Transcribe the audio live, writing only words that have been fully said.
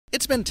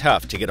It's been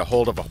tough to get a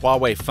hold of a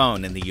Huawei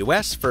phone in the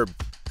US for,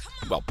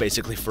 well,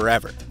 basically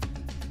forever.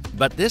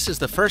 But this is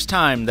the first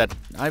time that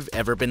I've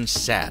ever been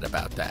sad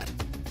about that,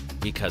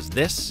 because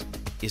this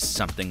is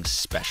something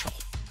special.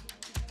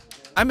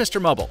 I'm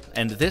Mr. Mobile,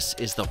 and this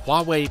is the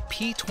Huawei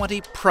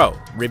P20 Pro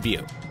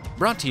review,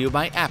 brought to you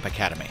by App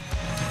Academy.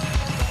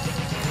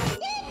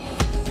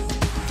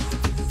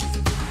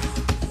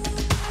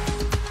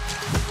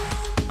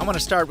 I want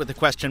to start with the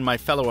question my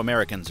fellow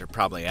Americans are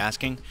probably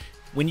asking.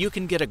 When you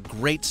can get a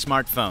great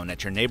smartphone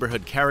at your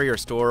neighborhood carrier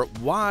store,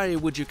 why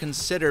would you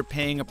consider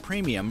paying a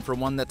premium for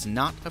one that's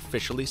not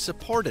officially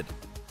supported?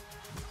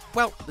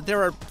 Well,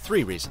 there are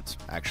three reasons,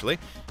 actually,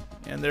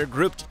 and they're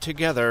grouped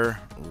together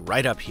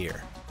right up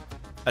here.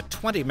 A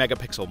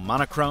 20-megapixel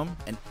monochrome,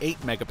 an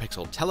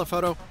 8-megapixel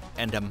telephoto,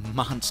 and a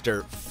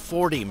monster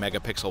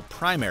 40-megapixel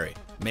primary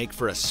make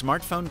for a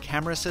smartphone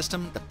camera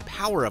system the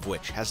power of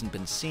which hasn't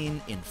been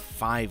seen in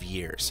 5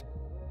 years.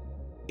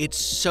 It's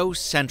so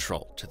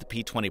central to the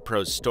P20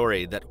 Pro's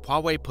story that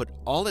Huawei put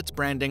all its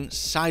branding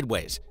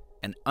sideways,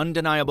 an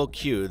undeniable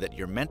cue that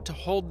you're meant to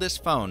hold this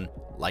phone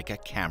like a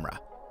camera.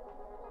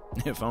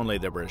 If only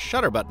there were a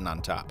shutter button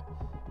on top.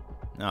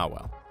 Oh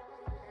well.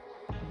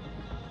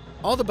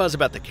 All the buzz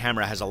about the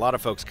camera has a lot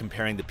of folks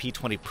comparing the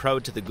P20 Pro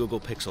to the Google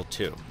Pixel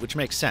 2, which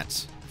makes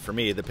sense. For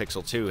me, the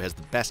Pixel 2 has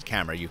the best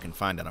camera you can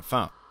find on a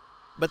phone.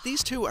 But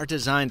these two are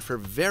designed for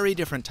very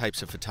different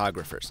types of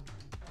photographers.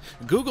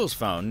 Google's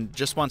phone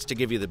just wants to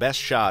give you the best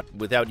shot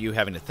without you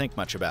having to think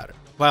much about it,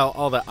 while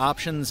all the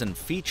options and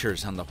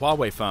features on the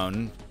Huawei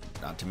phone,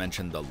 not to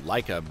mention the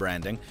Leica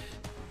branding,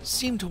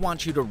 seem to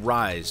want you to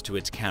rise to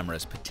its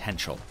camera's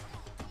potential.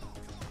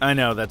 I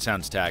know that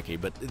sounds tacky,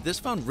 but this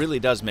phone really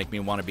does make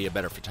me want to be a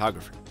better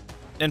photographer.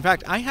 In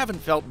fact, I haven't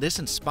felt this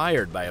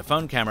inspired by a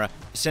phone camera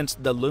since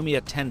the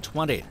Lumia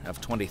 1020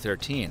 of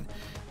 2013.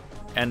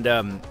 And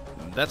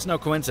that's no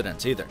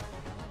coincidence either.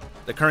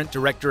 The current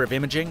director of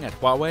imaging at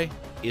Huawei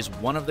is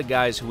one of the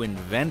guys who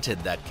invented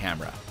that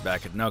camera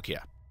back at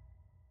Nokia.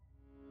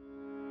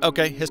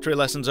 Okay, history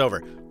lesson's over.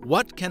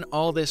 What can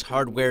all this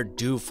hardware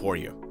do for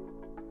you?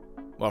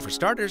 Well, for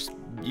starters,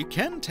 you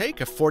can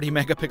take a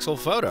 40-megapixel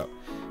photo.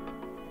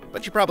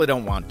 But you probably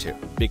don't want to,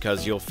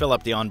 because you'll fill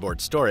up the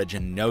onboard storage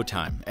in no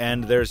time,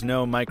 and there's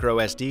no micro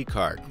SD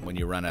card when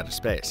you run out of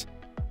space.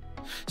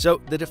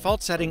 So the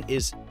default setting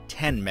is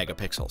 10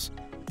 megapixels.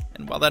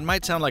 And while that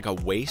might sound like a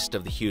waste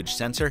of the huge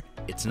sensor,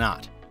 it's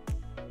not.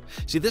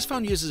 See, this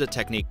phone uses a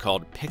technique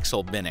called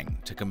pixel binning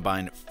to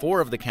combine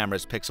 4 of the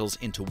camera's pixels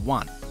into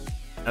one.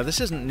 Now, this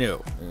isn't new,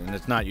 and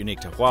it's not unique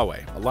to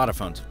Huawei. A lot of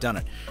phones have done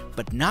it,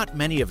 but not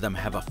many of them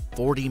have a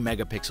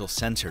 40-megapixel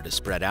sensor to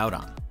spread out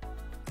on.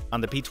 On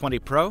the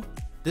P20 Pro,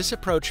 this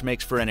approach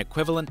makes for an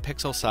equivalent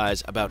pixel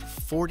size about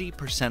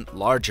 40%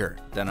 larger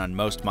than on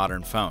most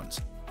modern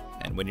phones.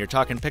 And when you're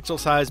talking pixel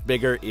size,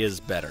 bigger is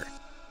better.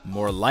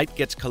 More light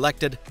gets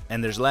collected,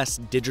 and there's less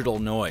digital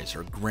noise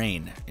or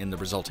grain in the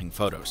resulting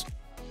photos.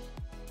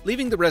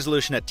 Leaving the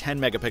resolution at 10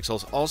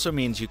 megapixels also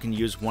means you can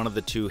use one of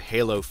the two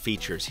halo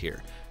features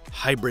here,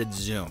 hybrid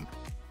zoom.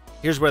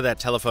 Here's where that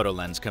telephoto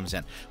lens comes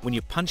in. When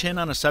you punch in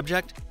on a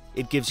subject,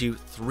 it gives you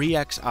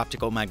 3x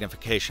optical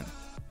magnification.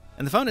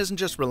 And the phone isn't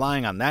just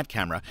relying on that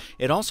camera,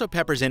 it also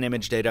peppers in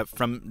image data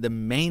from the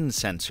main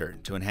sensor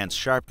to enhance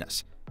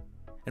sharpness.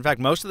 In fact,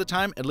 most of the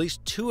time, at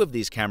least 2 of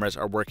these cameras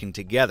are working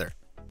together.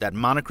 That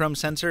monochrome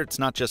sensor, it's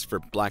not just for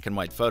black and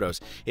white photos,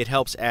 it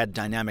helps add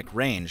dynamic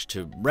range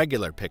to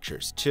regular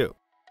pictures, too.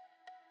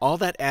 All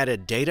that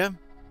added data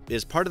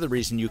is part of the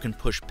reason you can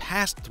push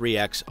past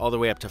 3x all the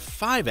way up to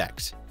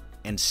 5x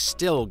and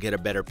still get a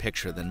better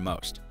picture than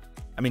most.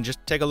 I mean,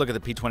 just take a look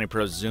at the P20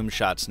 Pro's zoom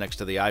shots next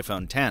to the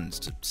iPhone Xs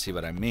to see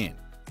what I mean.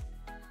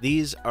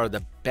 These are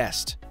the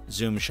best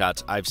zoom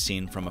shots I've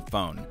seen from a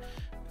phone.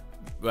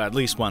 Well, at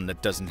least one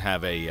that doesn't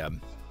have a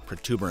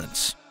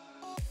protuberance.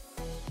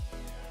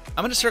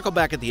 I'm going to circle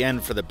back at the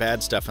end for the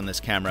bad stuff on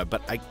this camera,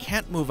 but I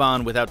can't move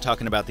on without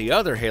talking about the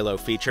other halo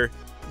feature,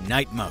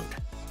 night mode.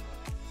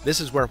 This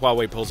is where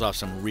Huawei pulls off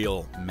some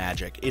real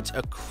magic. It's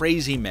a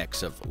crazy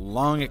mix of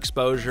long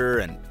exposure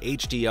and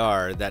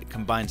HDR that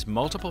combines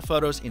multiple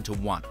photos into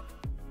one.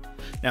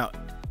 Now,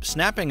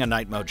 snapping a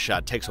night mode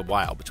shot takes a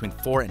while, between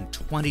 4 and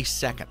 20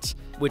 seconds,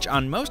 which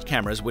on most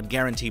cameras would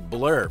guarantee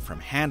blur from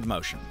hand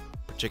motion,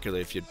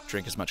 particularly if you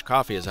drink as much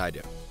coffee as I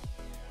do.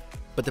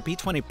 But the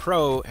P20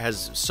 Pro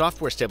has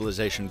software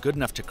stabilization good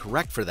enough to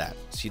correct for that,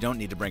 so you don't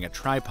need to bring a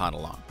tripod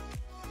along.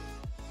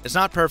 It's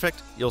not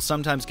perfect. You'll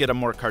sometimes get a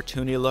more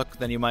cartoony look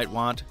than you might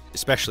want,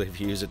 especially if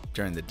you use it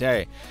during the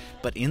day.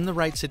 But in the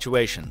right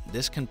situation,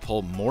 this can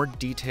pull more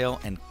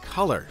detail and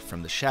color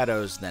from the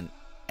shadows than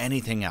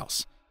anything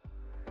else.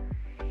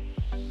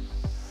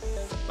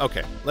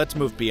 Okay, let's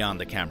move beyond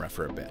the camera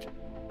for a bit.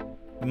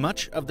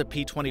 Much of the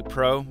P20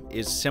 Pro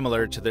is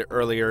similar to the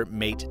earlier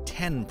Mate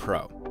 10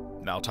 Pro.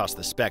 I'll toss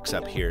the specs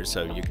up here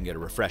so you can get a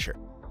refresher.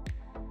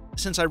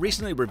 Since I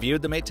recently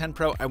reviewed the Mate 10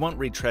 Pro, I won't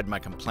retread my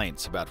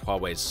complaints about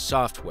Huawei's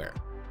software.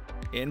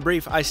 In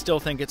brief, I still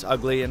think it's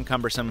ugly and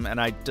cumbersome,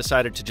 and I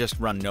decided to just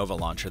run Nova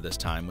Launcher this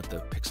time with the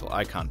Pixel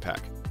Icon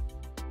Pack.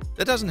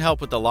 That doesn't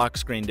help with the lock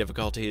screen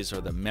difficulties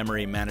or the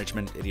memory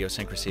management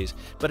idiosyncrasies,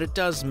 but it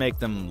does make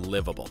them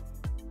livable.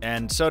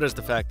 And so does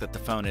the fact that the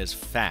phone is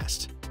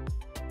fast.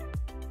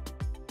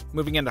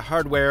 Moving into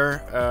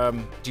hardware,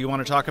 do you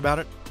want to talk about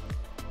it?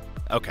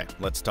 Okay,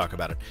 let's talk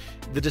about it.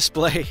 The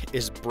display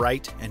is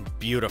bright and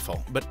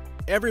beautiful, but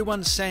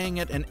everyone's saying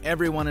it and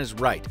everyone is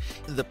right.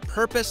 The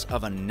purpose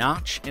of a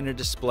notch in a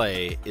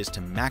display is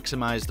to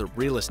maximize the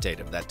real estate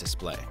of that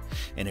display.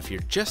 And if you're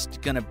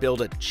just gonna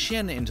build a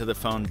chin into the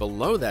phone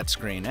below that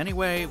screen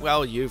anyway,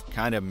 well, you've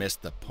kind of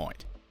missed the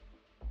point.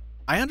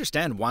 I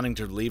understand wanting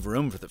to leave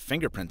room for the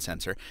fingerprint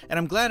sensor, and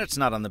I'm glad it's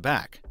not on the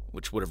back,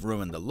 which would have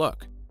ruined the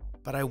look.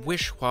 But I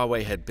wish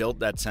Huawei had built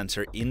that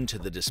sensor into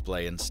the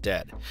display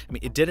instead. I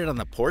mean, it did it on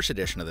the Porsche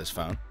edition of this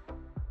phone.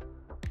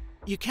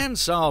 You can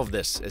solve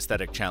this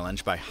aesthetic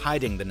challenge by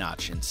hiding the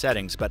notch in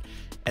settings, but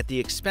at the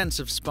expense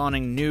of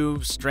spawning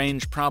new,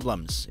 strange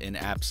problems in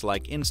apps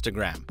like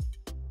Instagram.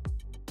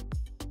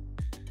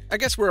 I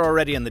guess we're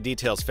already in the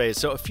details phase,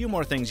 so a few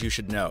more things you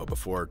should know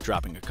before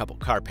dropping a couple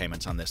car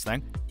payments on this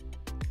thing.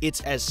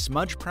 It's as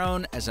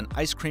smudge-prone as an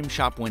ice cream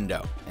shop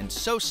window, and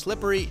so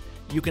slippery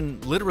you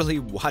can literally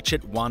watch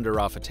it wander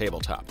off a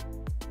tabletop.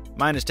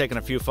 Mine has taken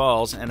a few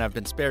falls, and I've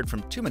been spared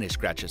from too many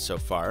scratches so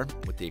far,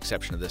 with the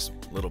exception of this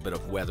little bit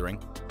of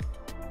weathering.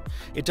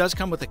 It does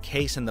come with a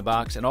case in the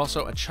box and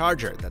also a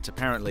charger that's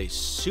apparently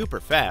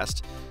super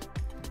fast,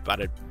 but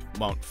it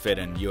won't fit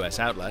in US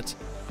outlets.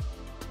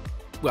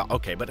 Well,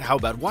 okay, but how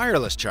about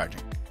wireless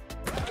charging?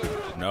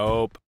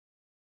 Nope.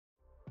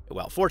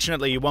 Well,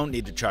 fortunately, you won't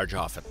need to charge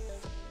often.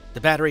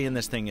 The battery in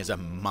this thing is a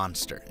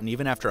monster, and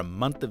even after a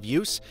month of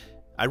use,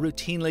 I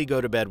routinely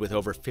go to bed with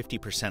over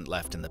 50%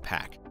 left in the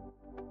pack.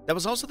 That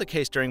was also the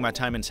case during my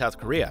time in South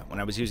Korea when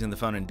I was using the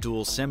phone in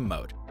dual SIM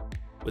mode.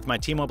 With my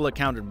T-Mobile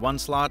account in one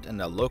slot and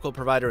a local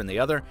provider in the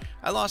other,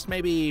 I lost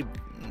maybe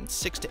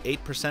 6 to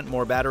 8%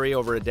 more battery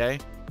over a day,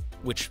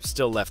 which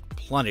still left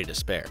plenty to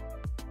spare.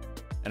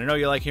 And I know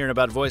you like hearing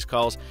about voice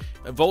calls.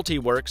 VoLTE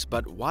works,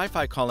 but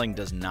Wi-Fi calling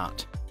does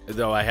not,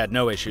 though I had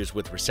no issues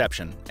with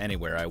reception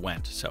anywhere I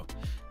went, so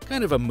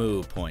kind of a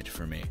moo point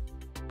for me.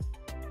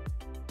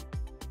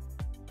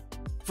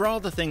 For all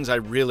the things I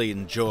really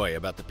enjoy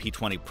about the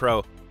P20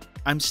 Pro,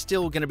 I'm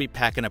still going to be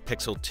packing a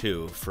Pixel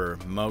 2 for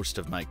most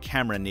of my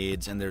camera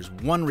needs, and there's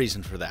one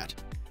reason for that: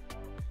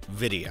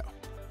 video.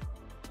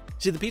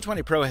 See, the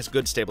P20 Pro has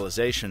good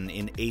stabilization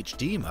in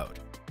HD mode,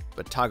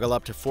 but toggle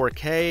up to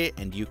 4K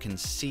and you can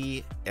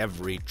see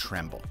every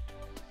tremble.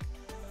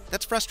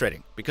 That's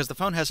frustrating, because the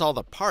phone has all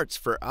the parts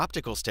for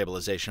optical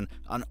stabilization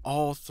on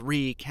all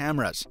 3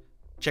 cameras.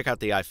 Check out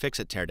the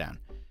iFixit teardown.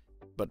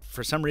 But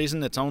for some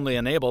reason, it's only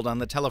enabled on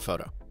the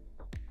telephoto.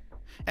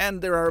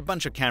 And there are a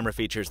bunch of camera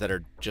features that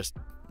are just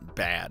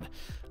bad,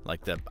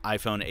 like the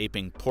iPhone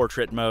aping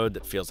portrait mode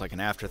that feels like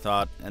an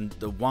afterthought, and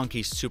the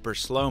wonky super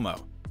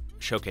slow-mo,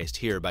 showcased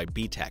here by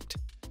Btect.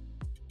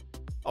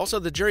 Also,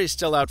 the jury's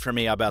still out for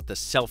me about the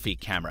selfie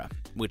camera,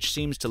 which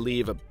seems to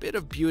leave a bit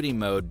of beauty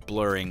mode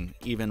blurring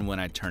even when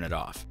I turn it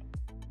off.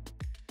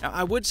 Now,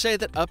 I would say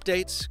that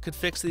updates could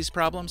fix these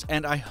problems,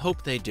 and I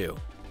hope they do,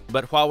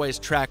 but Huawei's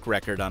track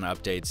record on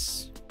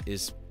updates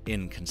is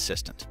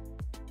inconsistent.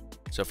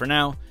 So for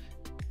now,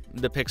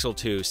 the Pixel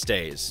 2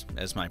 stays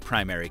as my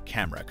primary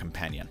camera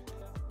companion.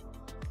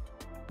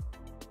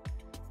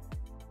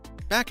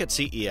 Back at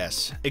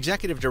CES,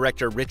 Executive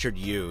Director Richard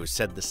Yu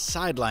said the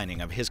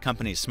sidelining of his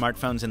company's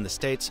smartphones in the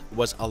States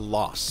was a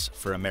loss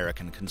for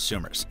American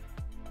consumers.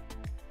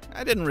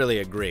 I didn't really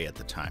agree at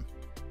the time.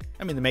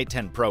 I mean, the Mate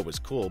 10 Pro was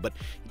cool, but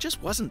it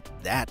just wasn't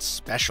that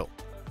special.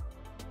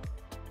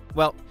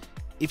 Well,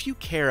 if you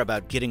care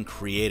about getting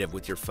creative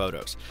with your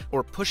photos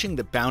or pushing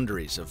the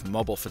boundaries of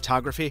mobile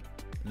photography,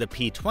 the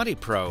P20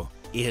 Pro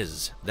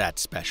is that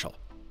special.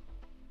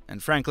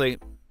 And frankly,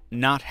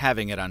 not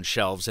having it on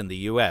shelves in the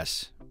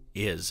US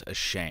is a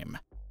shame.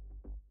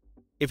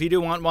 If you do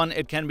want one,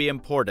 it can be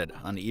imported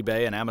on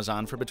eBay and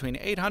Amazon for between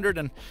 $800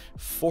 and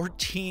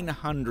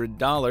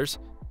 $1,400,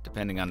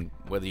 depending on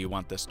whether you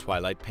want this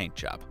Twilight paint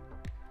job,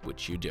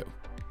 which you do.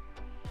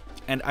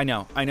 And I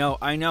know,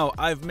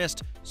 I've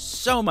missed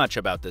so much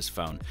about this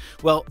phone.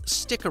 Well,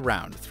 stick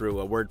around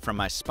through a word from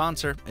my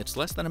sponsor. It's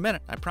less than a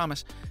minute, I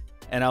promise,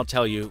 and I'll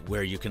tell you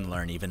where you can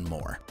learn even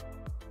more.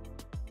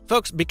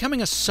 Folks,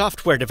 becoming a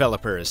software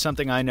developer is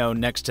something I know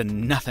next to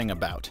nothing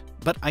about,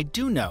 but I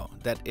do know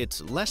that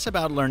it's less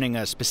about learning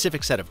a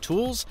specific set of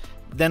tools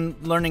than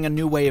learning a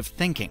new way of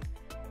thinking.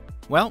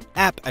 Well,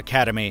 App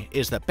Academy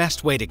is the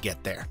best way to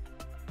get there.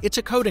 It's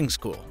a coding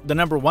school, the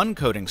 #1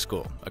 coding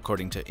school,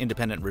 according to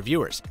independent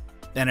reviewers.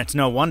 And it's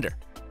no wonder.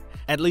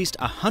 At least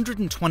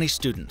 120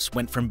 students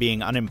went from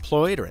being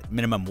unemployed or at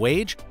minimum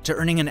wage to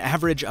earning an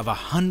average of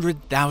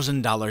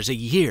 $100,000 a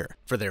year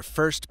for their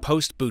first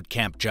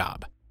post-bootcamp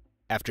job.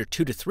 After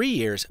 2 to 3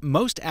 years,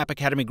 most App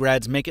Academy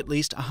grads make at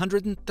least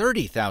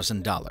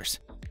 $130,000.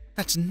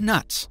 That's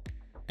nuts.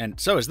 And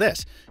so is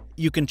this.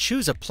 You can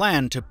choose a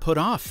plan to put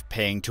off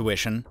paying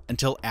tuition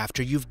until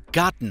after you've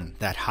gotten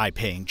that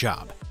high-paying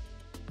job.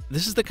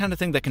 This is the kind of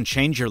thing that can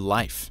change your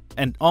life,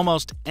 and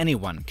almost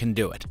anyone can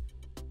do it.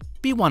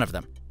 Be one of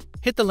them.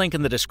 Hit the link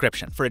in the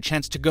description for a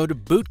chance to go to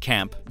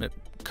bootcamp,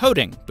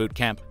 coding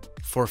bootcamp,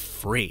 for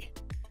free.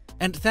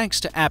 And thanks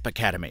to App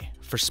Academy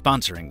for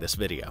sponsoring this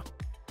video.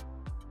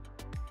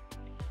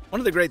 One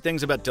of the great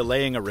things about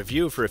delaying a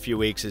review for a few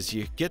weeks is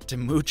you get to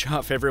mooch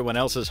off everyone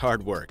else's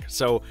hard work,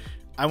 so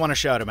I want to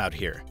shout him out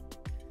here.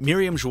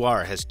 Myriam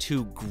Joire has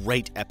 2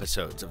 great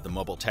episodes of the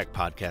Mobile Tech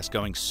Podcast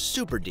going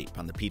super deep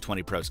on the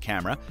P20 Pro's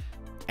camera.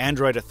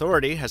 Android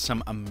Authority has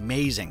some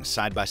amazing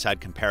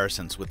side-by-side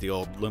comparisons with the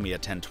old Lumia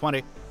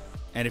 1020.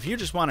 And if you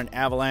just want an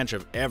avalanche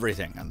of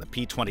everything on the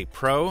P20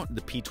 Pro,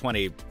 the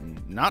P20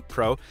 Not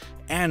Pro,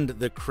 and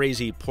the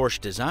crazy Porsche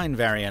design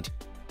variant,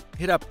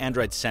 hit up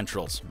Android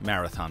Central's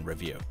marathon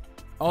review.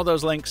 All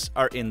those links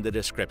are in the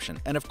description,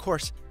 and of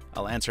course,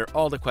 I'll answer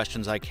all the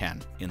questions I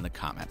can in the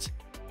comments.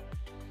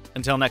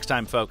 Until next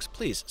time, folks,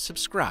 please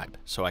subscribe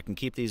so I can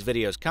keep these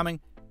videos coming.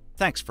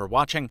 Thanks for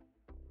watching,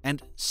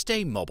 and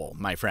stay mobile,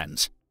 my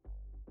friends.